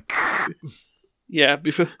 For playing. Yeah,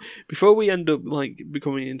 before we end up like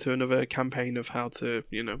becoming into another campaign of how to,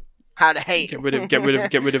 How to hate. get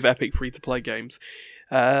rid of epic free to play games.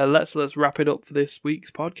 Let's wrap it up for this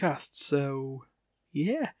week's podcast. So,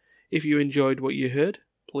 yeah, if you enjoyed what you heard,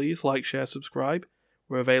 please like, share, subscribe.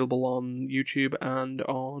 We're available on YouTube and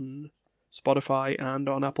on Spotify and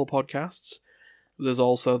on Apple Podcasts. There's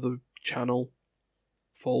also the channel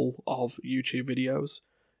full of YouTube videos.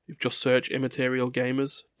 You just search Immaterial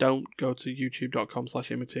Gamers. Don't go to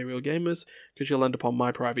youtube.com/Immaterial Gamers because you'll end up on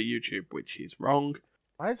my private YouTube, which is wrong.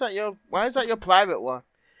 Why is that your private one?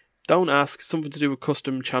 Don't ask. Something to do with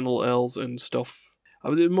custom channel URLs and stuff.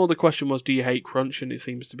 More the question was, do you hate Crunch? And it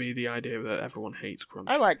seems to be the idea that everyone hates Crunch.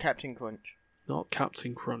 I like Captain Crunch. Not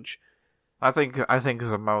Captain Crunch. I think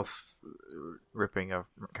the mouth ripping of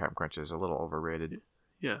Captain Crunch is a little overrated.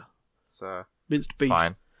 Yeah. It's Minced beef.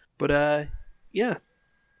 fine. But, yeah.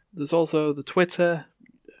 There's also the Twitter,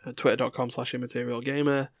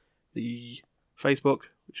 twitter.com/immaterialgamer, the Facebook,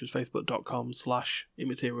 which is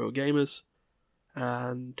facebook.com/immaterialgamers,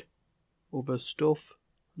 and other stuff.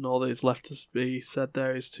 And all that is left to be said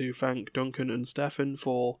there is to thank Duncan and Stefan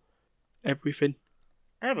for everything.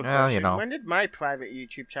 I have a Well, question. When did my private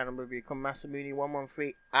YouTube channel become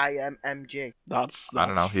Masamuni113 IMMG? That's I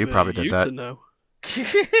don't know. You for probably did you that. to know.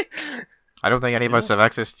 I don't think any of us have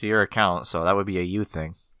access to your account, so that would be a you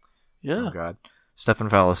thing. Yeah. Oh god. Stefan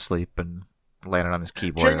fell asleep and landed on his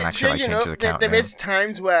keyboard and actually changed his account. There is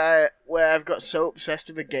times where I've got so obsessed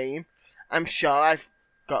with a game, I'm sure I've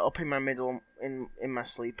got up in my middle in my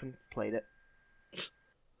sleep and played it.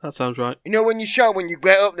 That sounds right. You know when you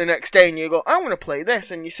get up the next day and you go, I want to play this,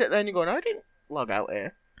 and you sit there and you go, no, I didn't log out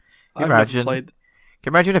here. Can you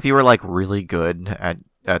imagine if you were like really good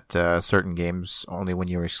at certain games only when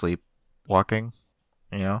you were sleepwalking?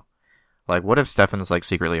 You know, like what if Stefan's like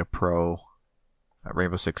secretly a pro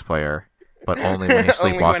Rainbow Six player, but only when he's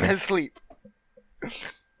sleepwalking? Only when I sleep.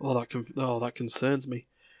 That concerns me.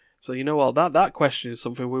 So you know what? That question is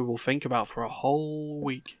something we will think about for a whole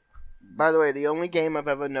week. By the way, the only game I've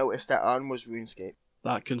ever noticed that on was RuneScape.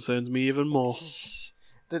 That concerns me even more.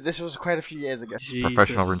 This was quite a few years ago. Jesus.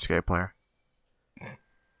 Professional RuneScape player.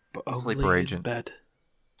 But only Sleeper in agent. bed.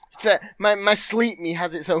 My Sleep Me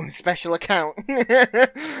has its own special account.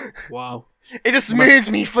 Wow. It just moves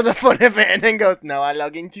me for the fun of it and then goes, now I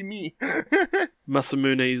log into me.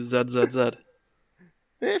 Masamune ZZZ.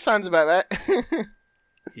 It sounds about right.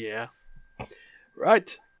 Yeah.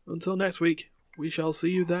 Right. Until next week, we shall see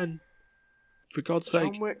you then. For God's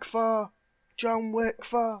sake. John Wick 4.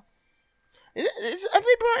 Have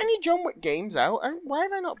they brought any John Wick games out? Why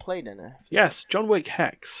have I not played any? Yes, John Wick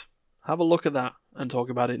Hex. Have a look at that and talk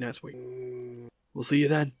about it next week. We'll see you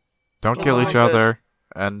then. Don't kill each God. other.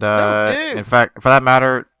 And No, dude. in fact, for that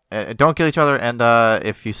matter, don't kill each other. And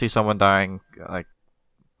if you see someone dying, like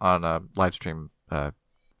on a live stream,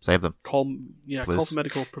 save them. Call Please. for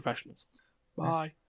medical professionals. Bye.